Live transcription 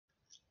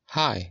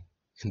Hi,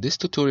 in this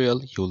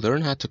tutorial you'll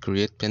learn how to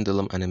create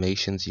pendulum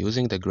animations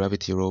using the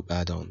Gravity Rope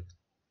add-on.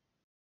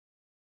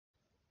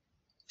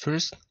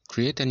 First,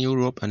 create a new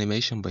rope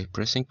animation by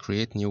pressing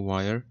Create New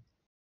Wire.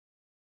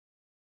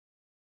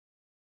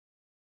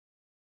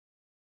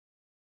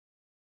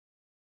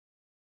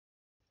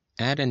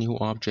 Add a new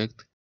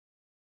object.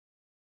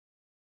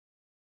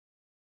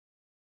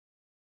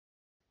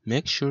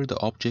 Make sure the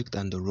object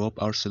and the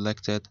rope are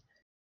selected,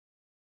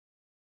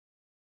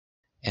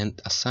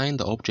 and assign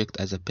the object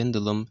as a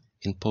pendulum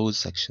in Pose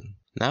section.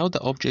 Now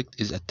the object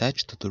is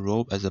attached to the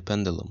rope as a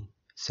pendulum.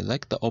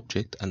 Select the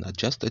object and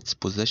adjust its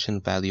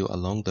position value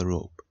along the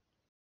rope.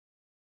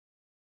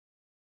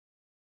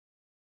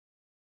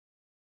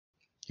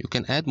 You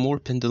can add more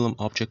pendulum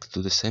objects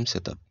to the same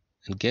setup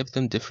and give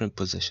them different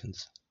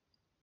positions.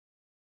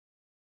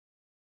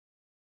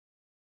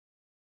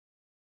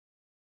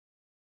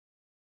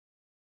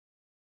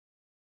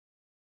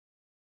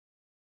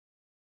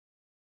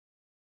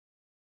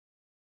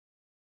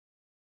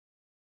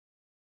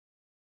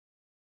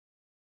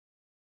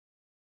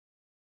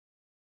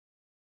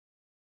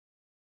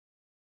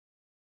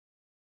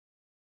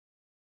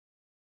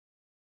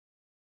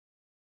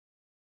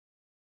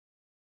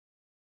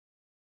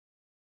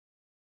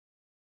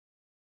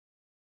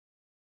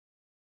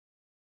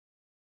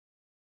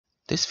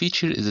 This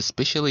feature is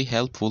especially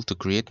helpful to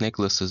create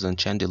necklaces and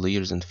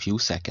chandeliers in few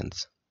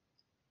seconds.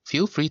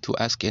 Feel free to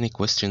ask any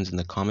questions in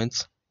the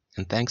comments,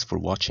 and thanks for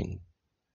watching.